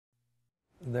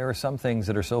There are some things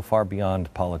that are so far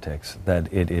beyond politics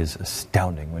that it is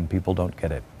astounding when people don't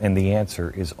get it. And the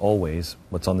answer is always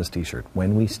what's on this t-shirt,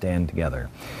 when we stand together.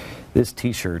 This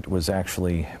t-shirt was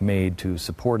actually made to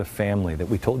support a family that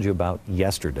we told you about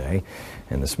yesterday.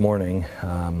 And this morning,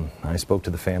 I spoke to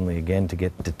the family again to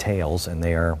get details, and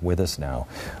they are with us now.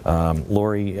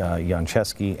 Lori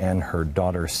Janczewski and her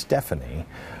daughter Stephanie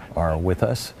are with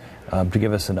us to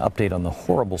give us an update on the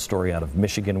horrible story out of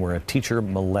Michigan where a teacher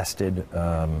molested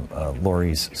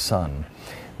Lori's son.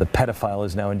 The pedophile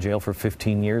is now in jail for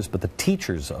 15 years, but the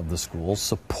teachers of the school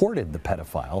supported the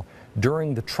pedophile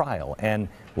during the trial. And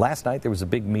last night there was a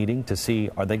big meeting to see,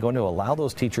 are they going to allow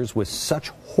those teachers with such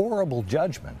horrible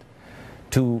judgment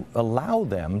to allow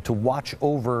them to watch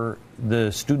over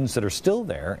the students that are still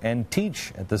there and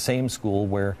teach at the same school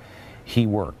where he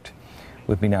worked.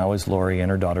 With me now is Lori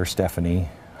and her daughter Stephanie.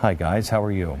 Hi guys, how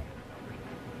are you?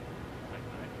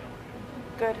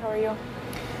 Good, how are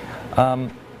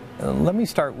you? Let me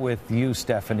start with you,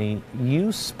 Stephanie.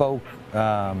 You spoke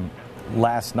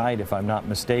last night, if I'm not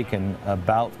mistaken,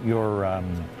 about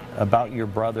your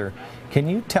brother. Can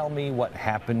you tell me what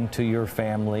happened to your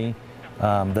family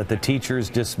that the teachers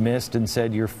dismissed and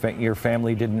said your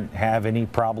family didn't have any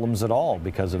problems at all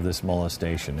because of this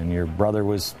molestation, and your brother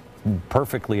was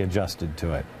perfectly adjusted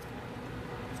to it?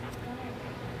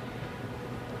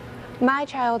 My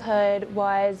childhood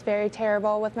was very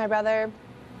terrible with my brother.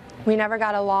 We never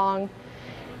got along,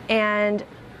 and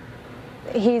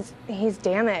he's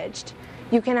damaged.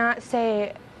 You cannot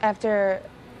say after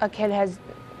a kid has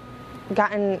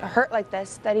gotten hurt like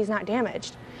this that he's not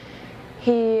damaged.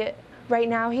 Right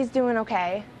now he's doing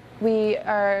okay. We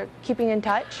are keeping in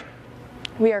touch.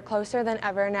 We are closer than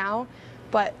ever now,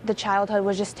 but the childhood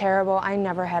was just terrible. I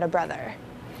never had a brother.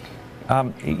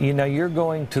 You know, you're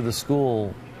going to the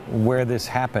school where this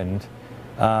happened,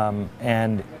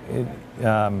 and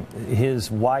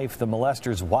his wife, the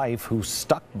molester's wife, who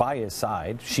stuck by his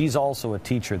side, she's also a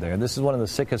teacher there. This is one of the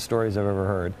sickest stories I've ever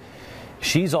heard.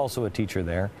 She's also a teacher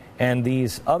there, and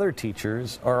these other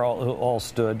teachers are all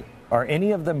stood. Are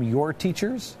any of them your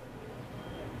teachers?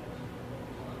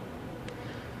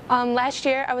 Last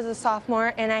year I was a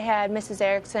sophomore and I had Mrs.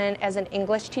 Erickson as an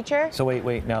English teacher. So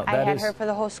wait, now I had her for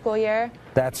the whole school year.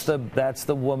 That's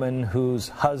the woman whose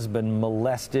husband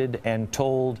molested and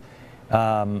told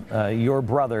your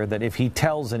brother that if he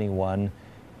tells anyone,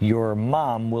 your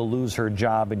mom will lose her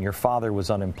job, and your father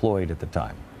was unemployed at the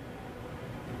time.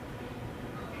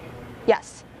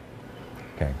 Yes.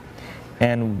 Okay.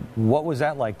 And what was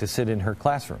that like to sit in her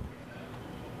classroom?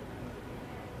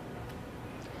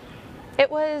 It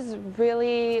was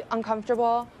really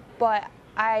uncomfortable, but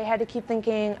I had to keep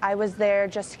thinking I was there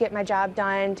just to get my job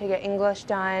done, to get English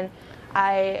done.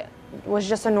 I was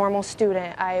just a normal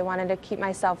student. I wanted to keep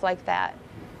myself like that.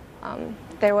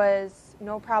 There was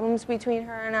no problems between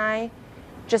her and I,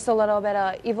 just a little bit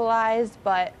of evil eyes,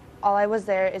 but all I was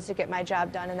there is to get my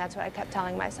job done, and that's what I kept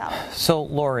telling myself. So,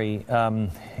 Lori,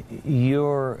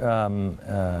 you're,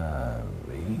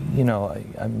 you know,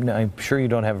 I'm sure you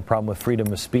don't have a problem with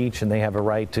freedom of speech, and they have a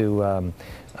right to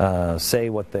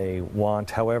say what they want.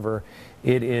 However,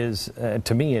 it is,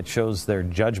 to me, it shows their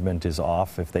judgment is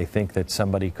off if they think that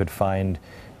somebody could find,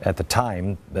 at the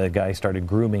time, the guy started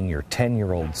grooming your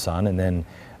 10-year-old son and then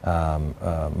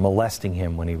molesting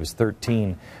him when he was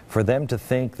 13. For them to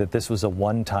think that this was a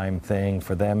one-time thing,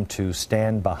 for them to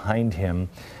stand behind him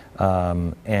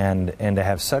and to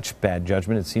have such bad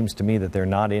judgment, it seems to me that they're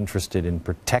not interested in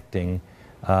protecting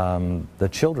the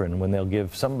children when they'll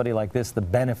give somebody like this the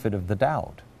benefit of the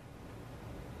doubt.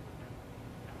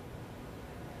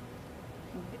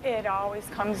 It always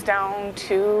comes down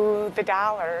to the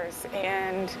dollars,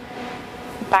 and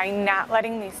by not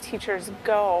letting these teachers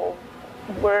go,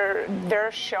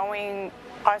 they're showing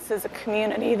us as a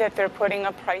community that they're putting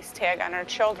a price tag on our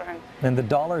children. And the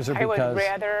dollars are because... I would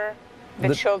rather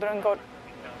the children go...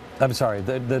 I'm sorry,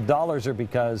 the dollars are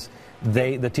because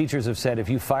the teachers have said, if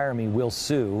you fire me, we'll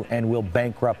sue and we'll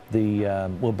bankrupt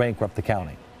the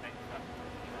county.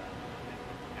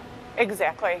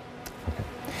 Exactly.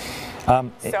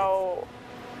 Okay. So,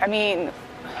 I mean,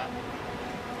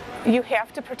 you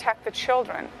have to protect the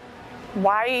children.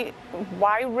 Why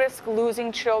risk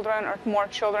losing children or more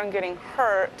children getting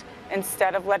hurt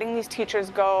instead of letting these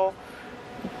teachers go?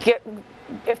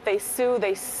 If they sue,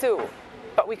 they sue.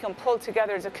 But we can pull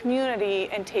together as a community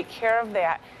and take care of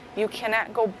that. You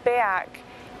cannot go back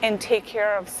and take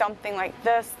care of something like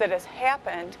this that has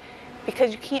happened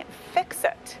because you can't fix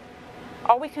it.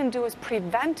 All we can do is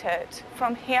prevent it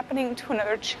from happening to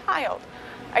another child.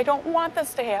 I don't want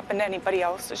this to happen to anybody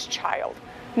else's child.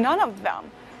 None of them.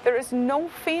 There is no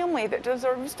family that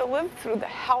deserves to live through the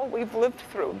hell we've lived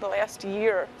through the last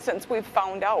year since we've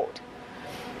found out.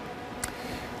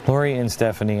 Lori and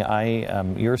Stephanie,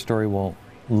 your story won't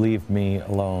leave me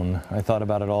alone. I thought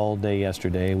about it all day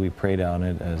yesterday. We prayed on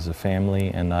it as a family,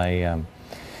 and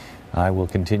I will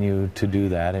continue to do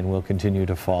that, and we'll continue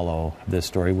to follow this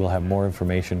story. We'll have more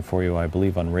information for you, I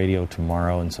believe, on radio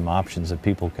tomorrow, and some options that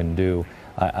people can do.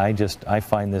 I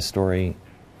find this story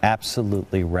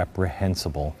absolutely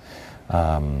reprehensible.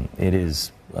 It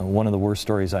is one of the worst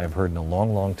stories I have heard in a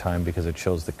long, long time, because it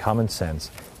shows that common sense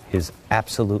is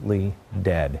absolutely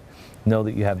dead. Know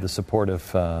that you have the support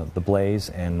of The Blaze,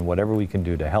 and whatever we can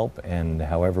do to help, and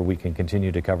however we can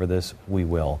continue to cover this, we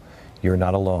will. You're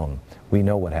not alone. We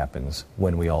know what happens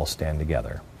when we all stand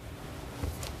together.